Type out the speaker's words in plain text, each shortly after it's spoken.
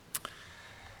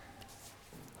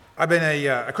I've been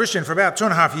a Christian for about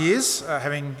 2.5 years,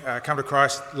 having come to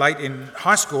Christ late in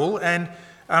high school, and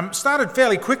started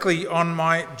fairly quickly on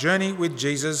my journey with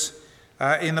Jesus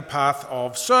in the path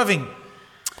of serving.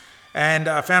 And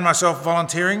found myself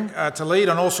volunteering to lead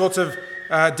on all sorts of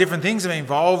different things, and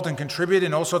involved and contribute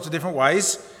in all sorts of different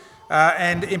ways,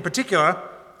 and in particular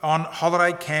on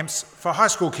holiday camps for high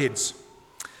school kids.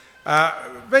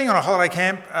 Being on a holiday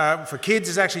camp for kids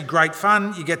is actually great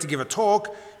fun. You get to give a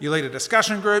talk, you lead a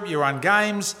discussion group, you run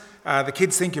games, the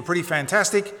kids think you're pretty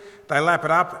fantastic, they lap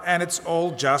it up, and it's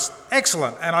all just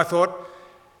excellent. And I thought,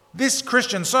 this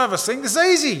Christian service thing, this is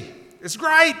easy, it's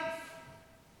great.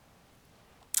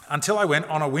 Until I went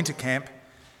on a winter camp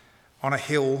on a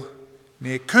hill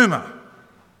near Cooma.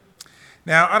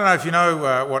 Now, I don't know if you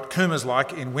know what Cooma's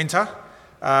like in winter.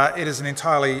 It is an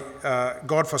entirely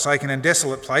God-forsaken and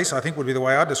desolate place, I think would be the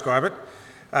way I'd describe it.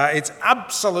 It's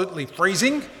absolutely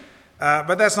freezing,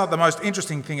 but that's not the most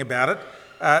interesting thing about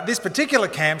it. This particular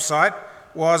campsite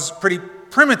was pretty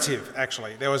primitive,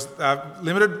 actually. There was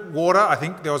limited water. I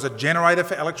think there was a generator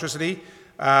for electricity.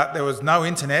 There was no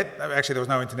internet. Actually, there was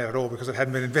no internet at all because it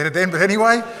hadn't been invented then, but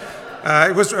anyway.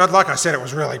 It was, like I said, it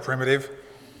was really primitive.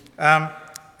 And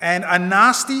a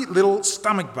nasty little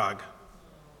stomach bug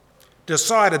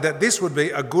decided that this would be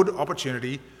a good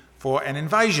opportunity for an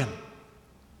invasion.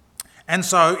 And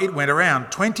so it went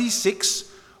around.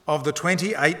 26 of the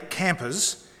 28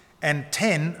 campers and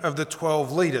 10 of the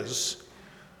 12 leaders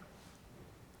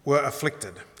were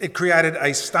afflicted. It created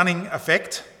a stunning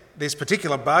effect. This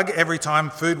particular bug, every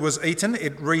time food was eaten,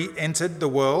 it re-entered the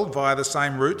world via the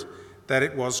same route that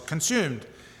it was consumed.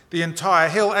 The entire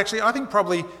hill, actually I think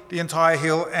probably the entire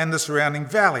hill and the surrounding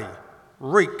valley,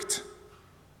 reeked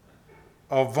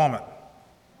of vomit.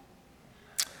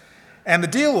 And the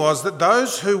deal was that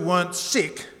those who weren't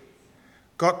sick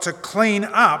got to clean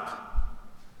up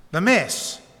the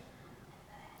mess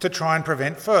to try and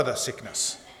prevent further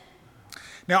sickness.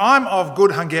 Now, I'm of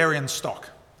good Hungarian stock,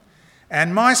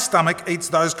 and my stomach eats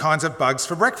those kinds of bugs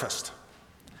for breakfast.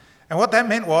 And what that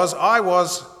meant was I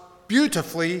was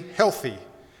beautifully healthy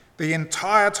the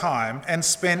entire time and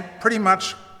spent pretty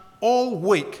much all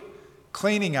week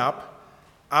cleaning up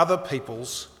other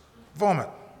people's vomit.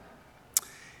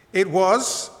 It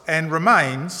was and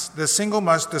remains the single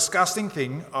most disgusting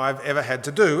thing I've ever had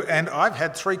to do, and I've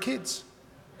had 3 kids.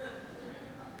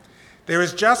 There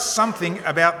is just something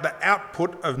about the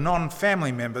output of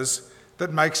non-family members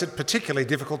that makes it particularly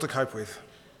difficult to cope with.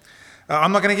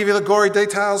 I'm not going to give you the gory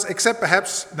details, except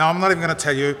perhaps, no, I'm not even going to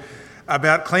tell you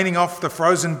about cleaning off the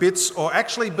frozen bits or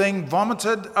actually being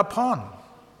vomited upon.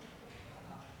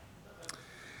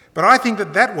 But I think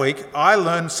that week I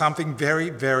learned something very,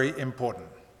 very important.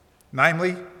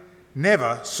 Namely,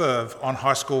 never serve on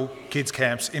high school kids'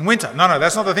 camps in winter. No,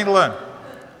 that's not the thing to learn.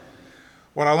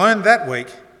 What I learned that week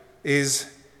is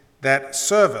that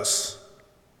service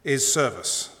is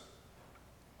service.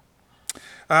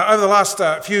 Over the last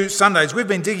few Sundays, we've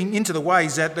been digging into the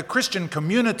ways that the Christian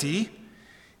community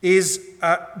is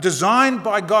designed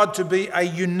by God to be a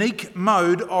unique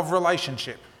mode of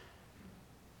relationship.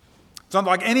 It's not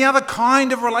like any other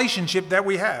kind of relationship that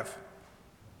we have.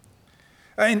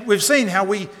 And we've seen how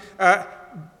we,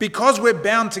 because we're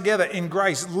bound together in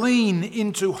grace, lean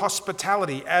into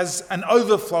hospitality as an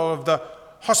overflow of the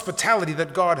hospitality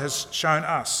that God has shown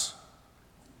us.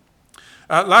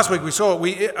 Last week we saw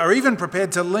we are even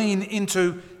prepared to lean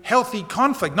into healthy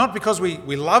conflict, not because we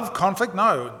love conflict,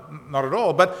 no, not at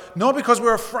all, but nor because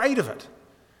we're afraid of it,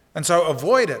 and so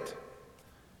avoid it.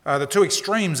 The two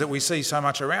extremes that we see so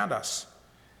much around us.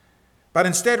 But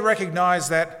instead recognise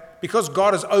that because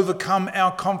God has overcome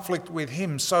our conflict with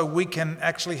him, so we can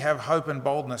actually have hope and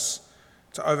boldness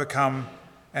to overcome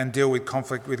and deal with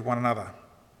conflict with one another.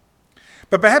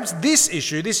 But perhaps this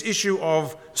issue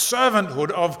of servanthood,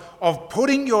 of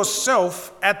putting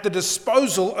yourself at the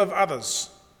disposal of others,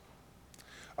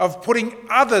 of putting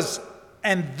others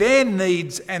and their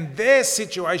needs and their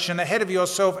situation ahead of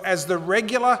yourself as the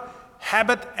regular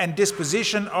habit and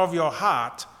disposition of your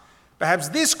heart, perhaps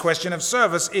this question of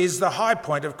service is the high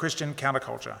point of Christian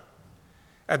counterculture.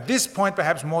 At this point,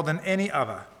 perhaps more than any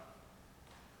other,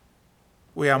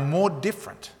 we are more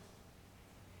different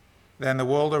than the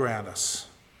world around us.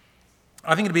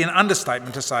 I think it'd be an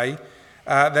understatement to say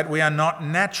that we are not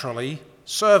naturally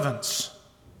servants.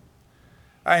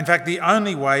 In fact, the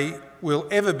only way we'll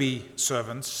ever be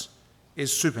servants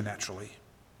is supernaturally.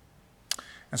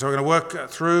 And so we're going to work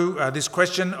through this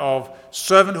question of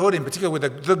servanthood, in particular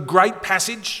with the great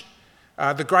passage,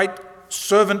 the great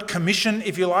servant commission,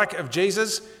 if you like, of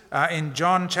Jesus in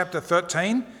John chapter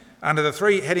 13, under the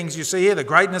 3 headings you see here: the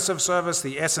greatness of service,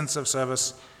 the essence of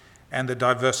service, and the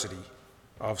diversity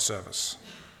of service.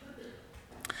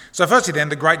 So firstly then,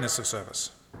 the greatness of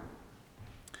service.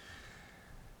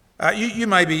 You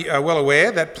may be well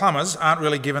aware that plumbers aren't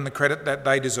really given the credit that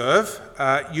they deserve.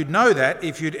 You'd know that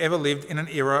if you'd ever lived in an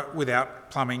era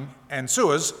without plumbing and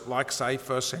sewers, like, say,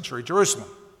 first century Jerusalem.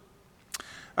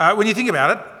 When you think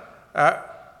about it,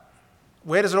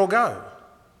 where does it all go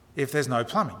if there's no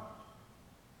plumbing?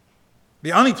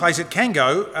 The only place it can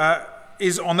go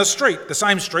is on the street, the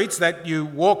same streets that you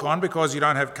walk on because you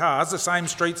don't have cars, the same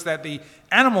streets that the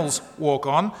animals walk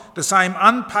on, the same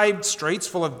unpaved streets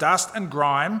full of dust and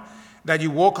grime that you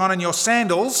walk on in your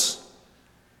sandals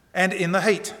and in the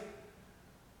heat.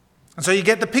 And so you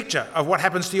get the picture of what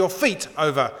happens to your feet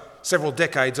over several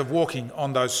decades of walking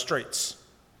on those streets.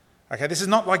 Okay, this is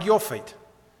not like your feet.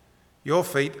 Your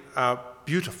feet are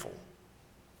beautiful.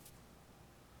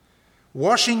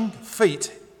 Washing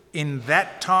feet in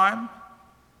that time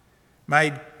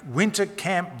made winter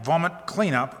camp vomit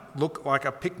cleanup look like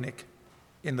a picnic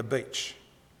in the beach.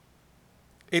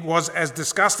 It was as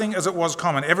disgusting as it was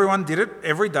common. Everyone did it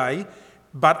every day,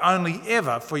 but only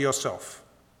ever for yourself.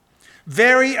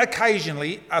 Very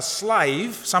occasionally, a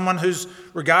slave, someone who's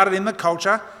regarded in the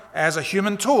culture as a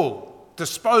human tool,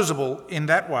 disposable in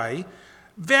that way,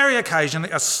 very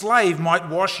occasionally a slave might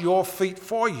wash your feet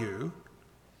for you,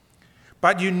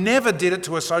 but you never did it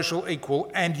to a social equal,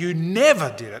 and you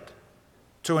never did it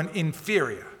to an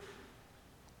inferior.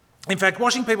 In fact,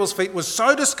 washing people's feet was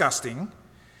so disgusting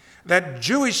that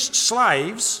Jewish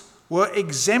slaves were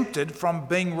exempted from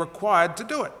being required to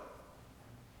do it.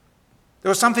 There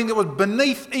was something that was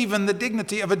beneath even the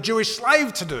dignity of a Jewish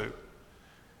slave to do.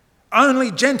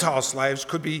 Only Gentile slaves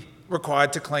could be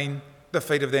required to clean the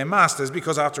feet of their masters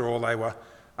because, after all, they were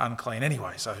unclean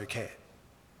anyway, so who cared?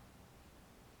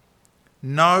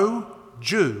 No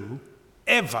Jew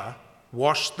ever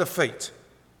washed the feet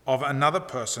of another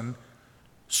person.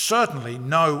 Certainly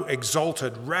no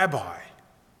exalted rabbi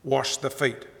washed the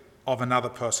feet of another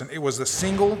person. It was the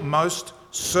single most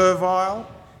servile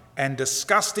and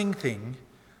disgusting thing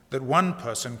that one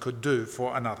person could do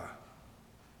for another.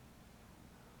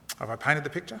 Have I painted the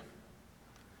picture?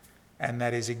 And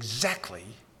that is exactly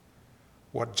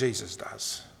what Jesus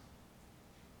does.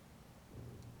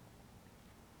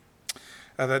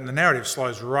 The narrative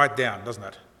slows right down, doesn't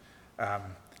it?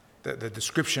 The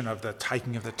description of the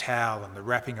taking of the towel and the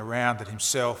wrapping around it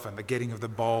himself and the getting of the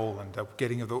bowl and the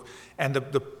getting of the... And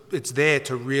it's there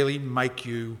to really make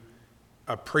you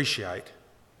appreciate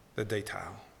the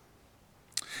detail.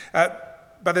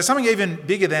 But there's something even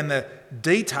bigger than the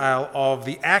detail of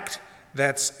the act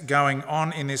that's going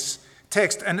on in this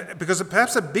text, and because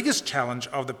perhaps the biggest challenge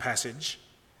of the passage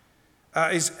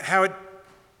is how it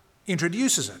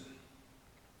introduces it.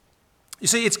 You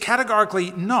see, it's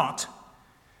categorically not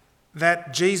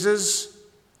that Jesus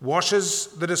washes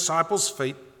the disciples'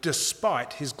 feet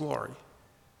despite his glory.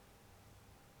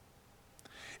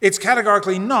 It's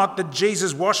categorically not that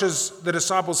Jesus washes the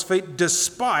disciples' feet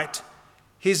despite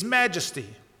his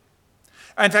majesty.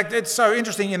 In fact, it's so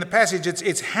interesting in the passage,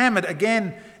 it's hammered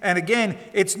again and again.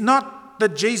 It's not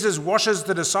that Jesus washes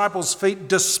the disciples' feet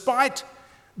despite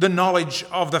the knowledge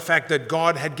of the fact that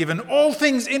God had given all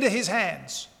things into his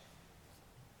hands.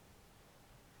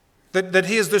 That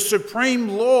he is the supreme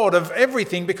Lord of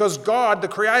everything because God, the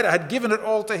Creator, had given it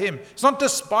all to him. It's not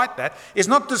despite that. It's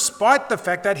not despite the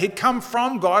fact that he'd come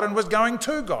from God and was going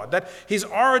to God, that his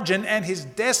origin and his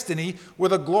destiny were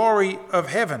the glory of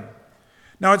heaven.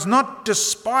 No, it's not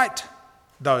despite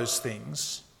those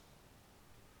things.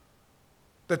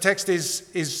 The text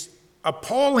is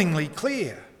appallingly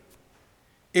clear.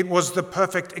 It was the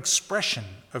perfect expression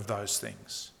of those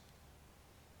things.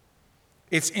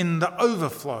 It's in the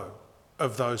overflow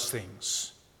of those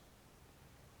things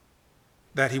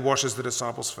that he washes the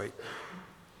disciples' feet.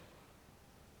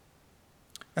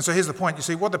 And so here's the point. You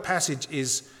see, what the passage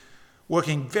is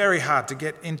working very hard to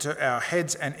get into our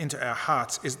heads and into our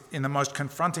hearts is, in the most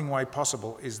confronting way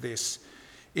possible, is this.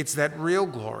 It's that real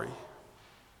glory,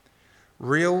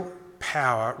 real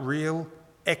power, real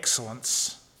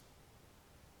excellence,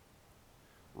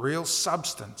 real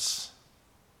substance,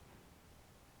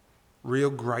 real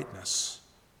greatness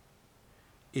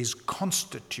is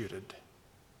constituted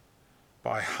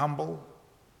by humble,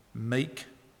 meek,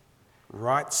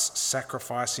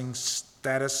 rights-sacrificing,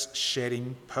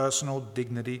 status-shedding, personal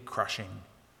dignity-crushing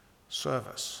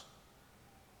service,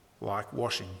 like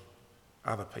washing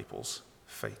other people's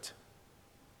feet.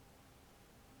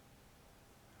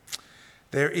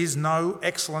 There is no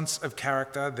excellence of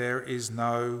character, there is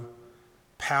no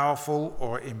powerful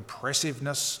or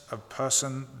impressiveness of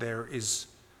person, there is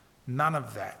none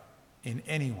of that in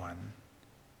anyone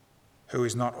who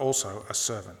is not also a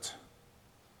servant?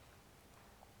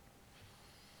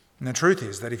 And the truth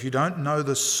is that if you don't know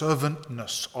the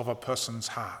servantness of a person's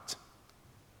heart,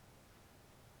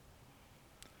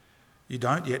 you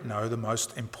don't yet know the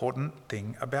most important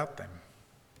thing about them.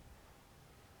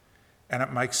 And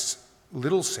it makes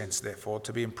little sense, therefore,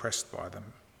 to be impressed by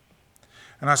them.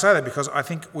 And I say that because I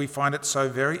think we find it so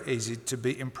very easy to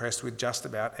be impressed with just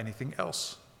about anything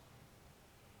else.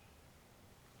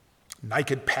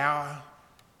 Naked power,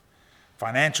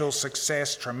 financial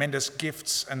success, tremendous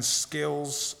gifts and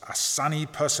skills, a sunny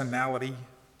personality.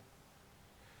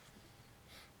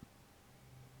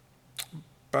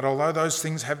 But although those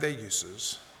things have their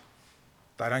uses,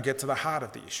 they don't get to the heart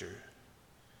of the issue.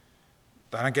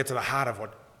 They don't get to the heart of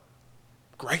what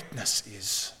greatness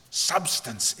is,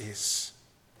 substance is,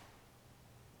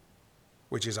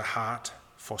 which is a heart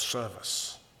for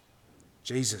service.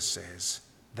 Jesus says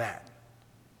that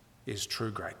is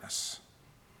true greatness.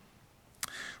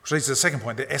 Which leads to the second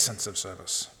point, the essence of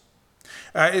service.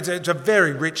 It's a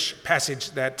very rich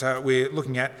passage that we're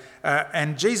looking at,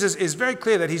 and Jesus is very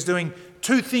clear that he's doing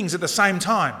two things at the same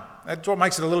time. That's what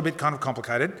makes it a little bit kind of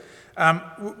complicated.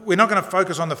 We're not going to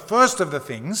focus on the first of the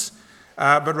things,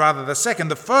 but rather the second.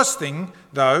 The first thing,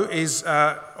 though, is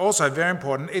also very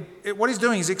important. What he's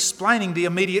doing is explaining the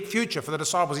immediate future for the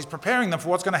disciples. He's preparing them for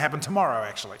what's going to happen tomorrow,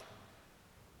 actually.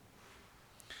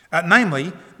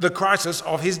 Namely, the crisis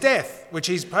of his death, which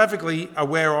he's perfectly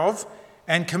aware of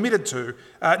and committed to,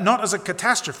 not as a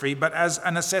catastrophe, but as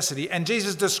a necessity. And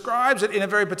Jesus describes it in a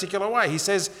very particular way. He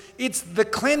says, it's the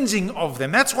cleansing of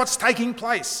them. That's what's taking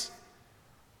place.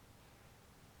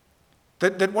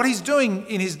 That what he's doing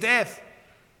in his death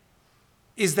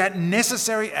is that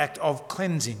necessary act of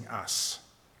cleansing us.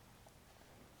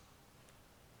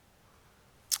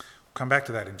 We'll come back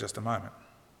to that in just a moment.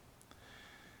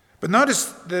 But notice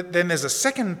that then there's a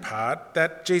second part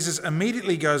that Jesus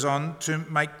immediately goes on to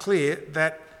make clear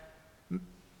that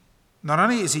not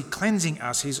only is he cleansing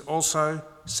us, he's also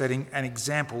setting an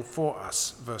example for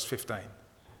us, verse 15.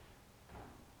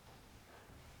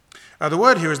 The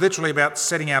word here is literally about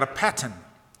setting out a pattern.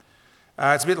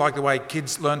 It's a bit like the way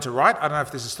kids learn to write. I don't know if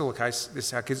this is still the case.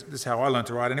 This is how I learned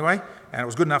to write anyway, and it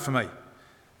was good enough for me.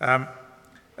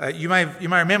 You may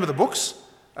remember the books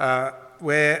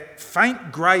where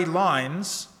faint grey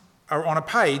lines are on a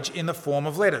page in the form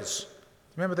of letters.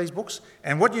 Remember these books?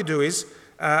 And what you do is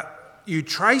you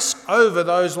trace over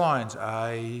those lines,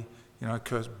 A,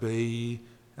 curse B,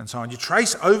 and so on. You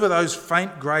trace over those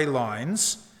faint grey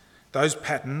lines, those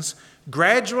patterns,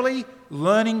 gradually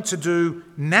learning to do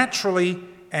naturally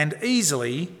and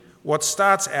easily what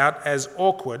starts out as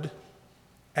awkward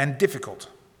and difficult.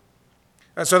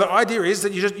 So the idea is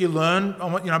that you learn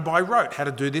by rote how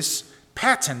to do this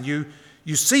pattern.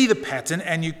 You see the pattern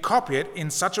and you copy it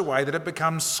in such a way that it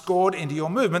becomes scored into your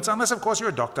movements, unless of course you're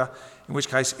a doctor, in which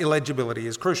case illegibility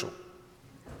is crucial.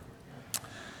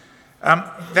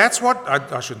 That's what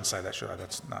I shouldn't say that, should I?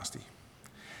 That's nasty.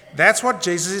 That's what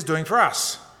Jesus is doing for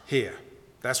us here.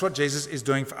 That's what Jesus is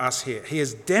doing for us here. He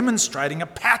is demonstrating a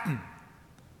pattern.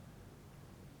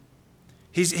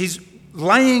 He's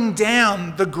laying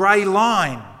down the grey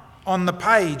line on the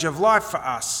page of life for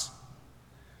us,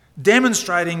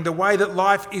 demonstrating the way that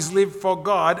life is lived for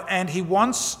God, and he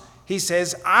wants, he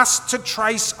says, us to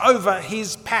trace over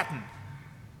his pattern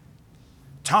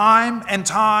time and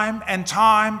time and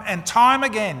time and time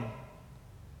again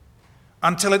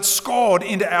until it's scored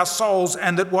into our souls,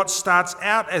 and that what starts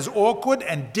out as awkward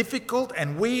and difficult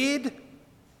and weird,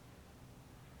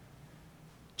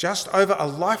 just over a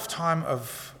lifetime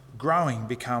of growing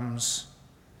becomes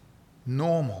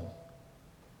normal,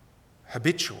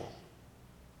 habitual,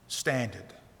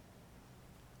 standard.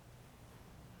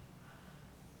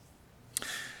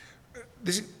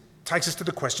 This takes us to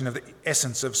the question of the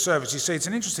essence of service. You see, it's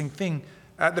an interesting thing.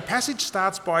 The passage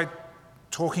starts by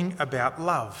talking about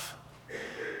love.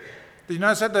 Did you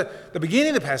notice that the beginning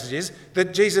of the passage is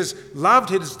that Jesus loved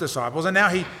his disciples and now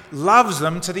he loves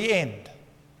them to the end.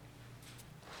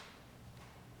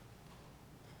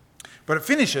 But it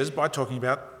finishes by talking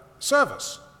about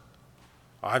service.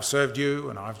 I've served you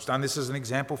and I've done this as an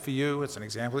example for you. It's an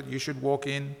example that you should walk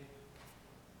in.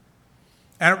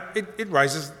 And it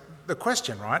raises the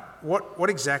question, right? What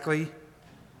exactly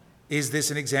is this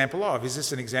an example of? Is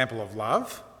this an example of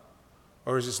love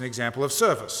or is this an example of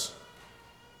service?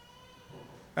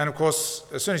 And of course,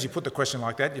 as soon as you put the question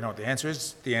like that, you know what the answer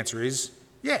is? The answer is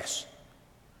yes.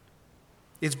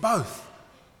 It's both.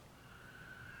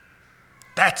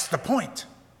 That's the point.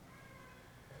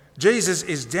 Jesus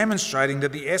is demonstrating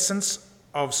that the essence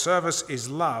of service is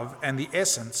love, and the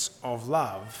essence of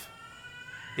love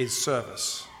is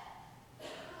service.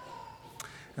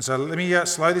 And so let me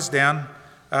slow this down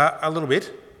a little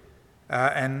bit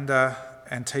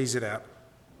and tease it out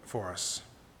for us.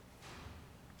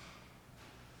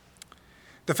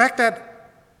 The fact that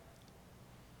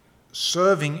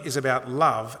serving is about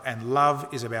love and love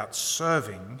is about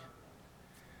serving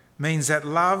means that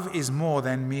love is more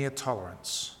than mere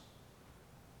tolerance.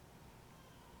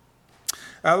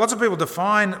 Lots of people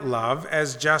define love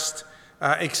as just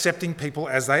accepting people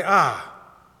as they are,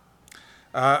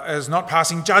 as not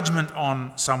passing judgment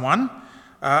on someone,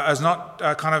 as not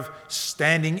kind of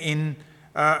standing in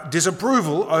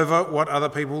disapproval over what other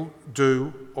people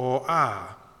do or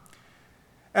are.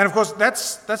 And of course,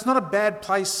 that's not a bad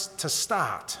place to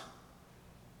start.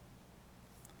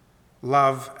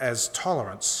 Love as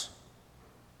tolerance.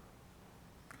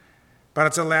 But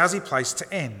it's a lousy place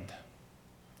to end.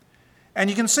 And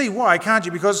you can see why, can't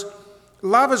you? Because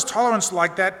love as tolerance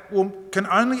like that can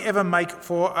only ever make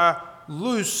for a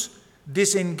loose,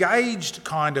 disengaged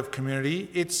kind of community.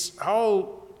 Its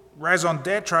whole raison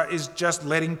d'etre is just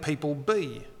letting people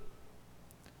be.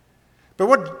 But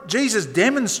what Jesus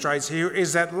demonstrates here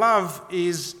is that love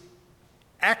is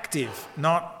active,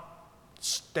 not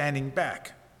standing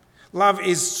back. Love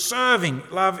is serving.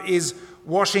 Love is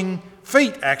washing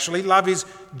feet, actually. Love is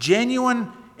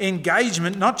genuine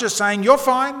engagement, not just saying, you're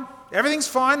fine, everything's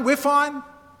fine, we're fine.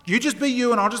 You just be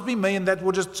you and I'll just be me, and that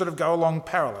will just sort of go along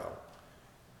parallel.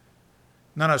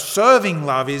 No, serving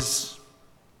love is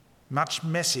much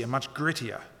messier, much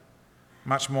grittier,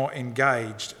 much more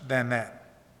engaged than that.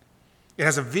 It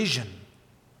has a vision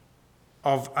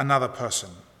of another person,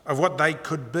 of what they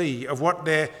could be, of what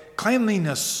their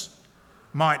cleanliness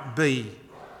might be,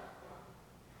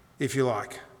 if you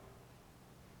like,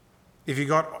 if you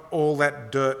got all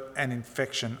that dirt and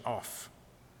infection off.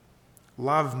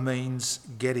 Love means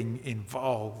getting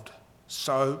involved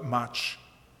so much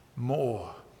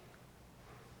more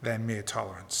than mere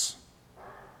tolerance.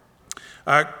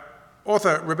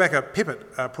 Author Rebecca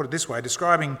Pippert put it this way,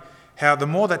 describing how the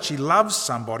more that she loves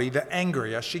somebody, the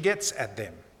angrier she gets at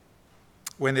them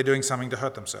when they're doing something to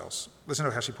hurt themselves. Listen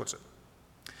to how she puts it.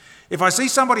 If I see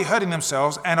somebody hurting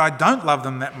themselves and I don't love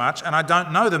them that much and I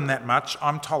don't know them that much,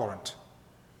 I'm tolerant.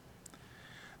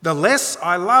 The less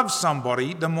I love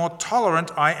somebody, the more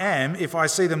tolerant I am if I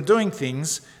see them doing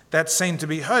things that seem to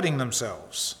be hurting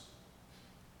themselves.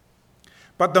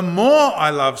 But the more I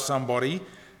love somebody,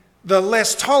 the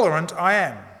less tolerant I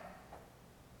am.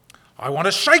 I want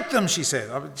to shake them, she said.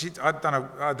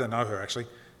 I don't know her, actually.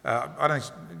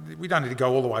 We don't need to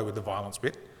go all the way with the violence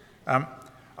bit.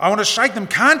 I want to shake them.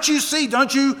 Can't you see?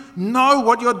 Don't you know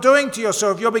what you're doing to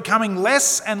yourself? You're becoming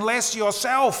less and less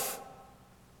yourself.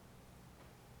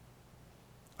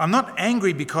 I'm not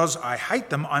angry because I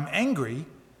hate them. I'm angry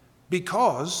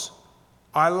because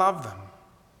I love them.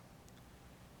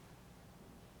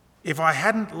 If I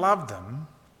hadn't loved them,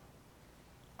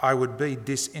 I would be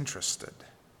disinterested.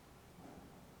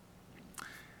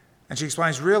 And she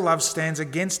explains, real love stands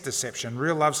against deception.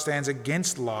 Real love stands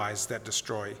against lies that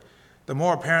destroy. The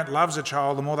more a parent loves a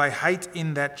child, the more they hate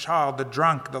in that child the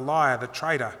drunk, the liar, the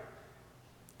traitor.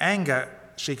 Anger,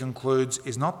 she concludes,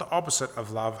 is not the opposite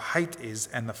of love. Hate is,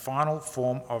 and the final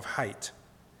form of hate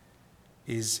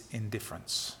is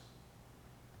indifference.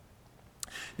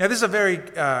 Now, this is a very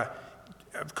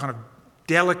kind of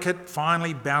delicate,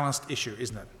 finely balanced issue,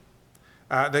 isn't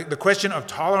it? The question of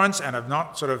tolerance and of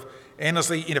not sort of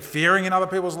endlessly interfering in other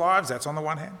people's lives, that's on the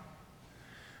one hand.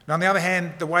 And on the other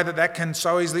hand, the way that can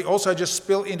so easily also just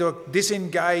spill into a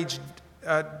disengaged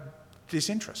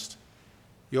disinterest.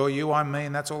 You're you, I'm me,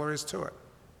 and that's all there is to it.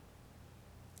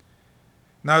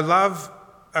 No, love,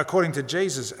 according to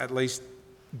Jesus at least,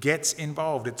 gets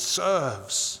involved. It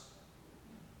serves.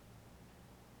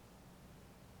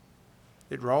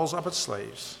 It rolls up its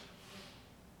sleeves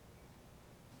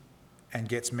and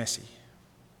gets messy.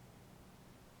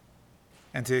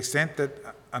 And to the extent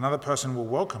that another person will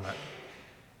welcome it,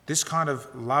 this kind of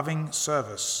loving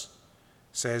service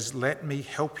says, let me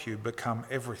help you become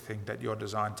everything that you're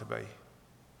designed to be.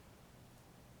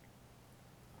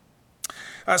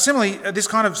 Similarly, this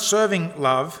kind of serving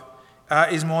love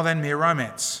is more than mere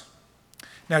romance.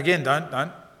 Now again,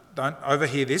 don't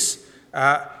overhear this.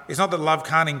 It's not that love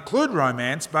can't include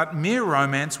romance, but mere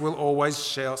romance will always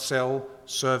sell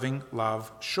serving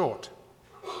love short.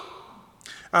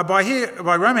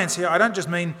 By romance here, I don't just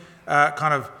mean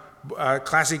kind of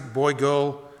classic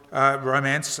boy-girl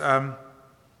romance love,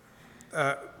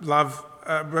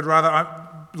 but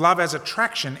rather love as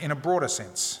attraction in a broader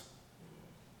sense.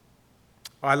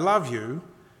 I love you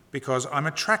because I'm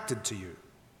attracted to you.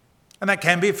 And that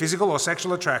can be a physical or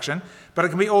sexual attraction, but it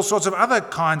can be all sorts of other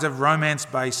kinds of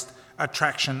romance-based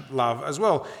attraction love as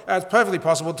well. It's perfectly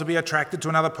possible to be attracted to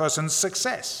another person's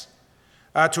success,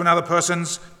 to another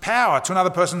person's power, to another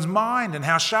person's mind and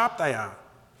how sharp they are.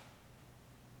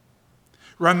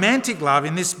 Romantic love,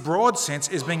 in this broad sense,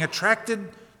 is being attracted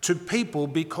to people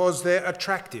because they're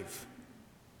attractive.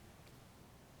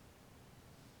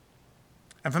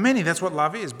 And for many, that's what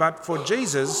love is. But for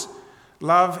Jesus,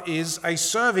 love is a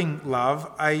serving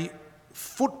love, a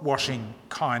foot-washing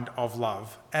kind of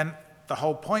love. And the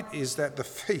whole point is that the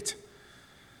feet,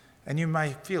 and you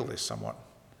may feel this somewhat,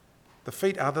 the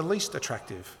feet are the least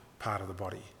attractive part of the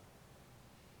body.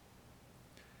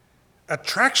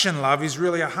 Attraction love is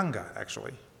really a hunger,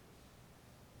 actually.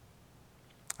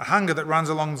 A hunger that runs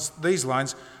along these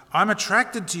lines. I'm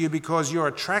attracted to you because you're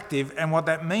attractive, and what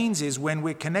that means is when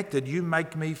we're connected, you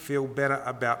make me feel better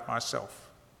about myself.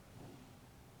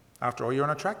 After all, you're an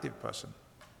attractive person.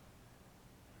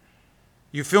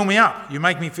 You fill me up. You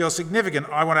make me feel significant.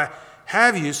 I want to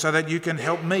have you so that you can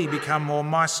help me become more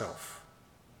myself.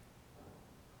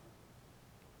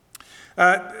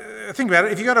 Think about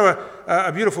it. If you go to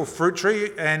a beautiful fruit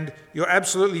tree and you're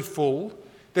absolutely full,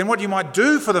 then what you might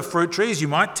do for the fruit tree is you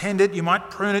might tend it, you might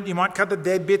prune it, you might cut the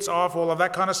dead bits off, all of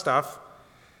that kind of stuff.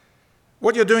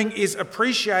 What you're doing is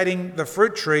appreciating the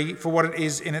fruit tree for what it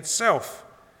is in itself.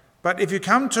 But if you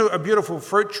come to a beautiful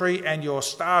fruit tree and you're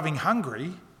starving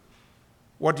hungry,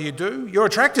 what do? You're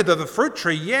attracted to the fruit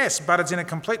tree, yes, but it's in a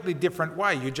completely different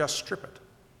way. You just strip it.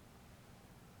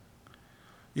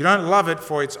 You don't love it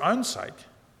for its own sake.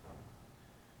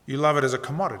 You love it as a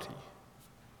commodity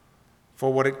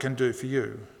for what it can do for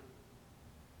you.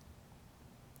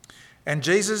 And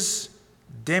Jesus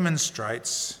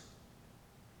demonstrates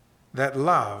that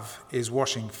love is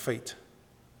washing feet.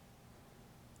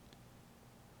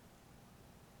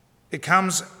 It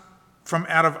comes from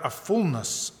out of a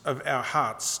fullness of our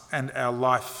hearts and our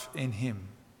life in him.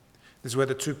 This is where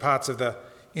the two parts of the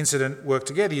incident work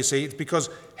together, you see. It's because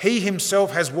he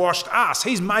himself has washed us.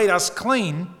 He's made us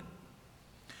clean.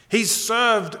 He's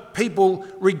served people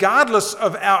regardless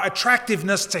of our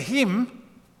attractiveness to him.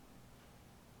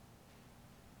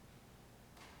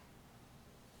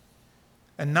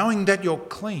 And knowing that you're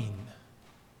clean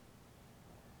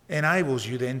enables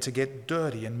you then to get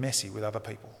dirty and messy with other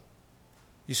people.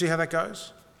 You see how that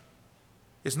goes?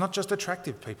 It's not just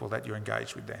attractive people that you're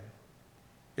engaged with then.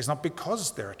 It's not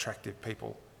because they're attractive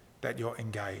people that you're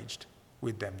engaged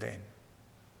with them then.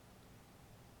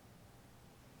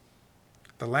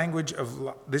 The language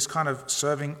of this kind of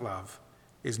serving love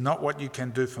is not what you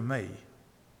can do for me,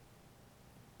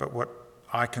 but what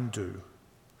I can do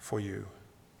for you.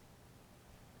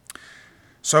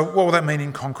 So what will that mean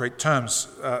in concrete terms?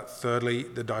 Thirdly,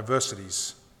 the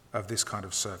diversities of this kind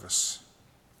of service.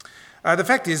 The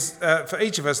fact is, for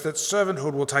each of us, that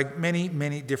servanthood will take many,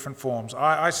 many different forms.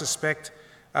 I suspect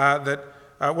that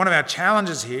one of our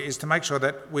challenges here is to make sure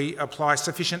that we apply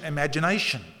sufficient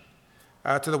imagination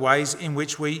to the ways in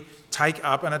which we take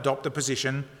up and adopt the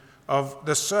position of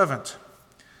the servant.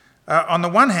 On the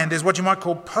one hand, there's what you might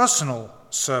call personal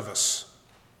service.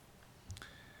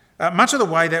 Much of the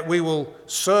way that we will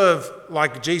serve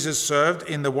like Jesus served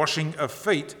in the washing of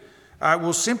feet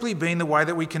will simply be in the way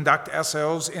that we conduct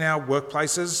ourselves in our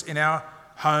workplaces, in our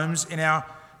homes, in our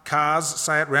cars,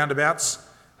 say at roundabouts,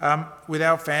 with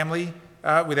our family,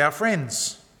 with our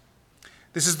friends.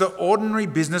 This is the ordinary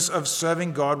business of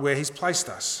serving God where he's placed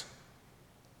us.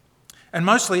 And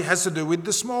mostly it has to do with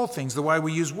the small things, the way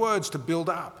we use words to build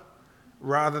up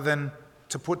rather than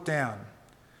to put down.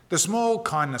 The small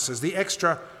kindnesses, the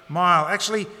extra mile,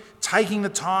 actually taking the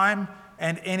time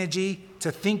and energy to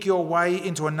think your way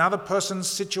into another person's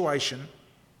situation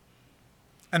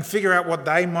and figure out what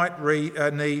they might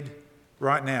need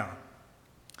right now.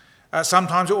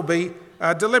 Sometimes it will be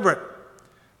deliberate.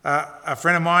 A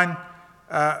friend of mine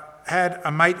had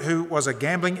a mate who was a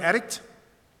gambling addict.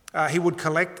 He would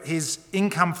collect his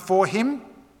income for him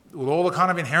with all the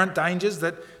kind of inherent dangers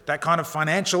that kind of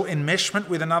financial enmeshment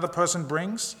with another person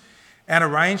brings, and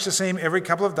arrange to see him every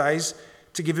couple of days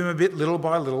to give him a bit little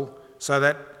by little so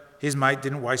that his mate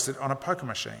didn't waste it on a poker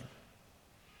machine.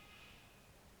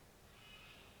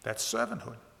 That's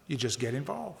servanthood. You just get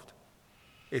involved.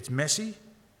 It's messy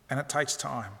and it takes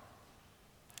time.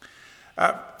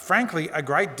 Frankly, a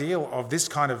great deal of this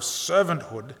kind of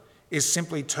servanthood is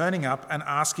simply turning up and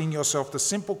asking yourself the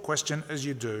simple question as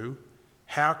you do,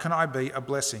 how can I be a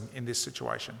blessing in this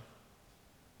situation?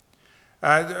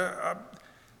 It's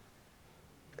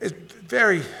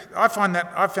I found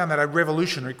that a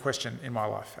revolutionary question in my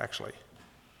life, actually.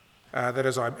 That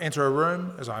as I enter a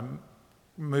room, as I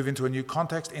move into a new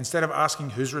context, instead of asking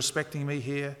who's respecting me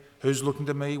here, who's looking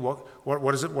to me,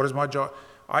 what is it, what is my job,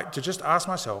 to just ask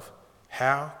myself,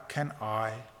 how can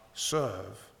I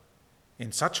serve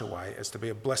in such a way as to be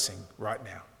a blessing right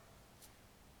now?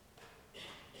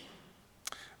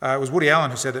 It was Woody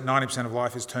Allen who said that 90% of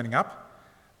life is turning up,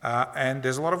 and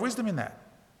there's a lot of wisdom in that.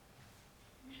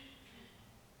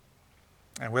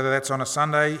 And whether that's on a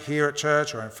Sunday here at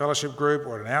church or in a fellowship group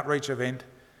or at an outreach event,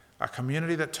 a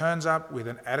community that turns up with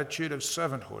an attitude of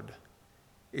servanthood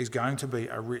is going to be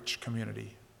a rich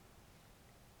community.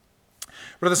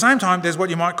 But at the same time, there's what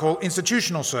you might call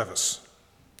institutional service.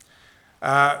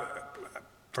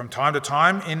 From time to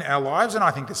time in our lives, and I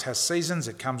think this has seasons,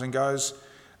 it comes and goes,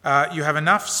 you have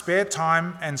enough spare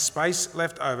time and space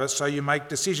left over so you make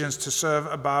decisions to serve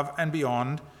above and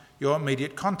beyond your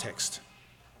immediate context.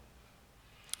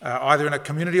 Either in a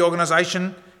community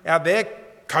organisation out there,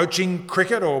 coaching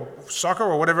cricket or soccer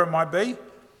or whatever it might be,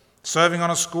 serving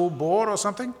on a school board or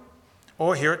something,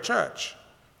 or here at church.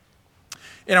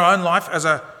 In our own life as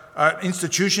an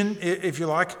institution, if you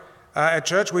like, at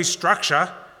church, we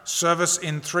structure service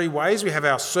in three ways. We have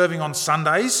our serving on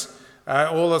Sundays,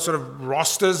 all the sort of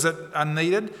rosters that are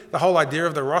needed. The whole idea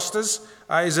of the rosters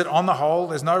is that on the whole,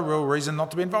 there's no real reason not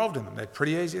to be involved in them. They're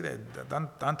pretty easy. They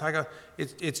don't take a.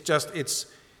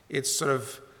 It's sort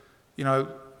of,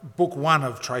 book one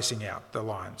of tracing out the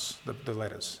lines, the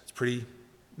letters. It's pretty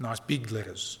nice big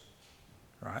letters,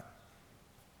 right?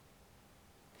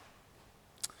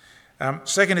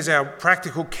 Second is our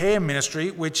practical care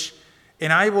ministry, which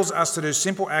enables us to do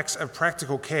simple acts of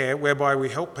practical care whereby we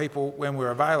help people when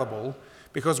we're available,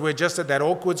 because we're just at that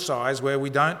awkward size where we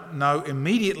don't know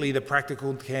immediately the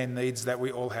practical care needs that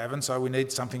we all have, and so we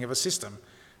need something of a system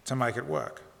to make it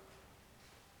work.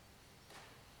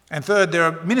 And third, there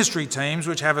are ministry teams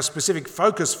which have a specific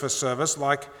focus for service,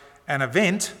 like an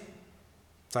event,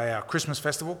 say our Christmas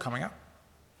festival coming up,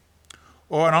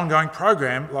 or an ongoing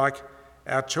program like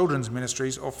our children's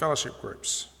ministries or fellowship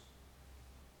groups.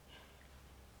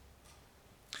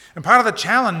 And part of the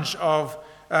challenge of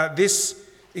this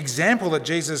example that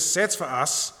Jesus sets for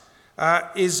us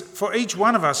is for each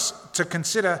one of us to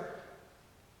consider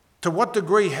to what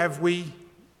degree have we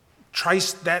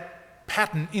traced that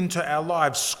pattern into our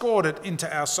lives, scored it into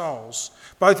our souls,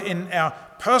 both in our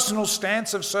personal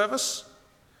stance of service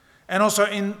and also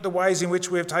in the ways in which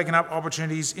we have taken up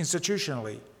opportunities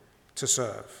institutionally to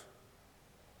serve.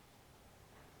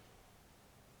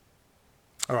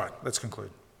 All right, let's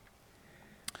conclude.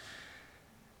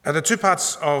 The two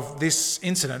parts of this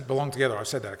incident belong together. I've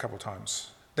said that a couple of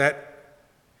times. That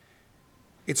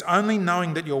it's only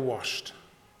knowing that you're washed,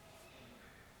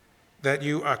 that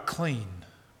you are clean,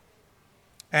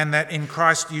 and that in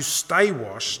Christ you stay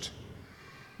washed,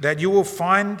 that you will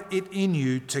find it in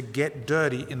you to get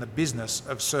dirty in the business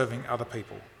of serving other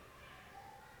people.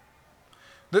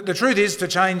 The truth is, to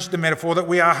change the metaphor, that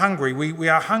we are hungry. We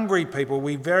are hungry people.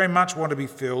 We very much want to be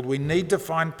filled. We need to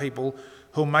find people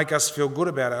who'll make us feel good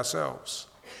about ourselves.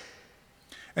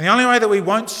 And the only way that we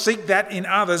won't seek that in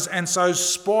others and so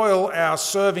spoil our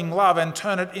serving love and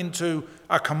turn it into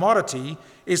a commodity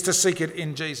is to seek it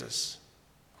in Jesus.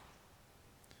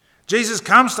 Jesus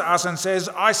comes to us and says,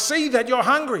 I see that you're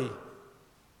hungry.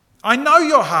 I know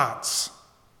your hearts.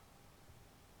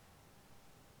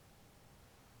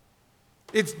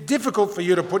 It's difficult for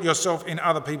you to put yourself in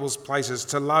other people's places,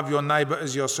 to love your neighbour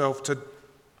as yourself, to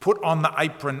put on the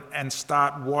apron and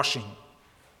start washing.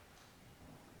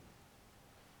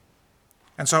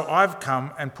 And so I've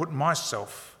come and put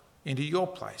myself into your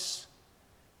place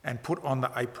and put on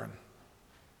the apron.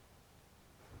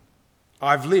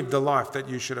 I've lived the life that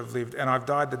you should have lived, and I've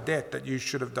died the death that you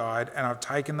should have died, and I've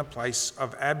taken the place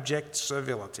of abject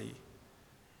servility,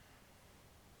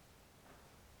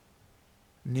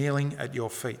 kneeling at your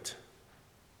feet,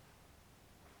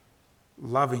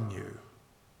 loving you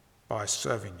by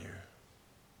serving you.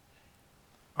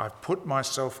 I've put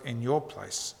myself in your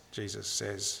place, Jesus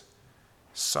says,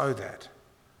 so that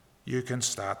you can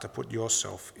start to put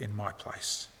yourself in my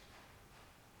place,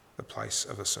 the place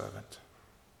of the servant.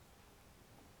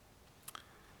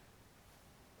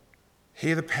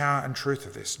 Hear the power and truth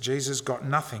of this. Jesus got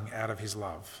nothing out of his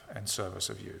love and service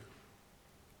of you.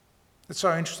 It's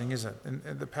so interesting, isn't it?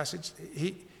 In the passage,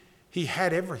 he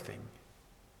had everything.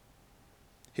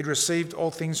 He'd received all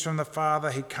things from the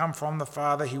Father. He'd come from the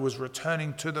Father. He was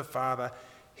returning to the Father.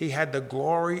 He had the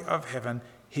glory of heaven.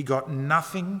 He got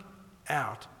nothing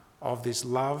out of this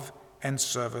love and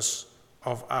service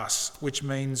of us, which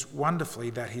means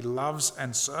wonderfully that he loves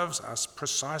and serves us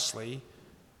precisely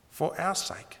for our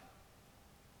sake.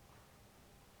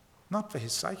 Not for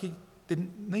his sake. He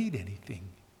didn't need anything.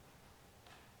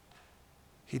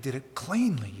 He did it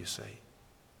cleanly, you see,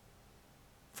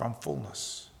 from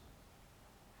fullness.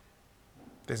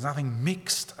 There's nothing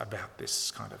mixed about this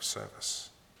kind of service.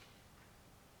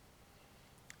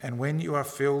 And when you are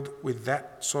filled with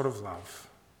that sort of love,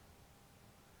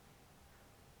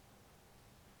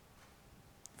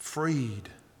 freed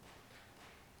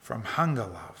from hunger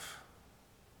love,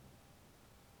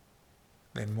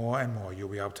 then more and more you'll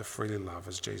be able to freely love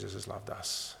as Jesus has loved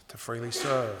us, to freely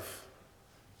serve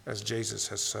as Jesus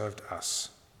has served us.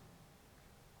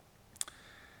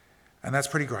 And that's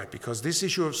pretty great, because this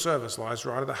issue of service lies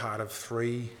right at the heart of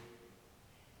three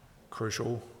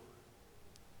crucial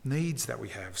needs that we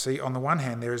have. See, on the one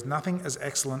hand, there is nothing as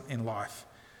excellent in life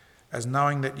as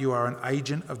knowing that you are an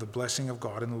agent of the blessing of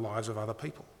God in the lives of other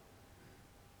people.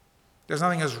 There's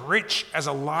nothing as rich as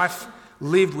a life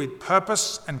lived with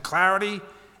purpose and clarity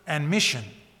and mission.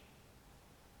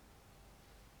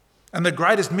 And the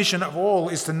greatest mission of all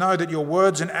is to know that your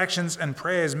words and actions and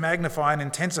prayers magnify and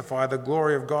intensify the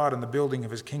glory of God and the building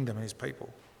of his kingdom and his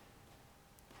people.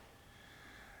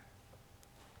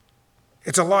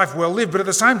 It's a life well lived, but at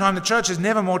the same time, the church is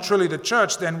never more truly the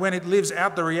church than when it lives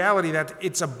out the reality that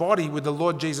it's a body with the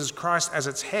Lord Jesus Christ as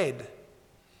its head.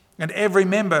 And every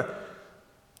member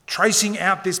tracing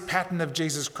out this pattern of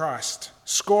Jesus Christ,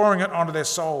 scoring it onto their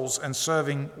souls and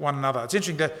serving one another. It's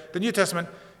interesting that the New Testament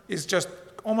is just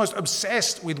almost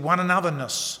obsessed with one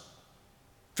anotherness.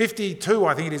 52,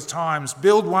 I think it is, times.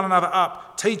 Build one another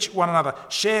up, teach one another,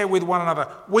 share with one another,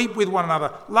 weep with one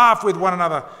another, laugh with one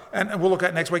another, and we'll look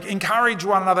at next week. Encourage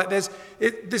one another. This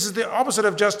is the opposite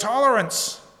of just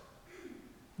tolerance.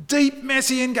 Deep,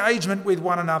 messy engagement with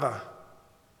one another.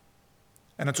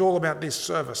 And it's all about this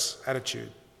service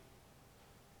attitude.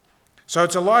 So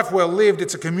it's a life well lived,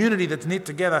 it's a community that's knit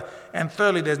together, and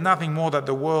thirdly, there's nothing more that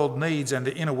the world needs, and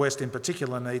the inner West in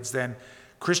particular needs, than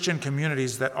Christian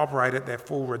communities that operate at their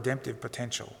full redemptive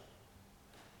potential.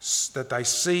 That they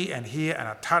see and hear and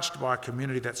are touched by a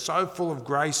community that's so full of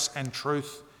grace and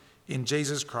truth in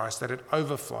Jesus Christ that it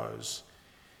overflows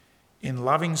in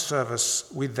loving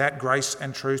service with that grace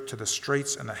and truth to the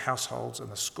streets and the households and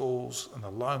the schools and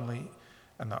the lonely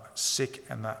and the sick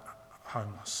and the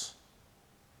homeless.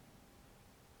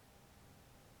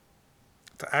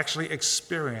 To actually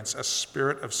experience a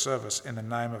spirit of service in the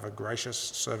name of a gracious,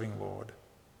 serving Lord,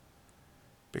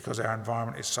 because our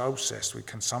environment is so obsessed with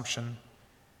consumption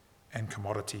and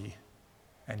commodity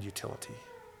and utility.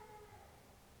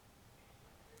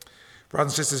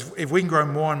 Brothers and sisters, if we can grow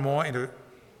more and more into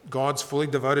God's fully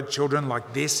devoted children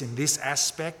like this, in this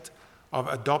aspect of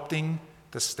adopting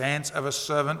the stance of a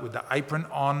servant with the apron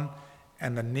on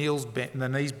and the knees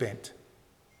bent,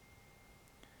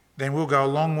 then we'll go a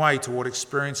long way toward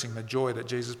experiencing the joy that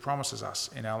Jesus promises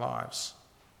us in our lives.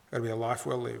 It'll be a life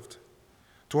well lived.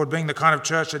 Toward being the kind of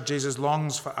church that Jesus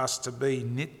longs for us to be,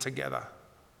 knit together,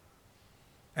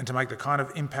 and to make the kind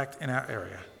of impact in our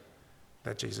area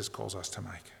that Jesus calls us to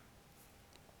make.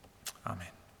 Amen.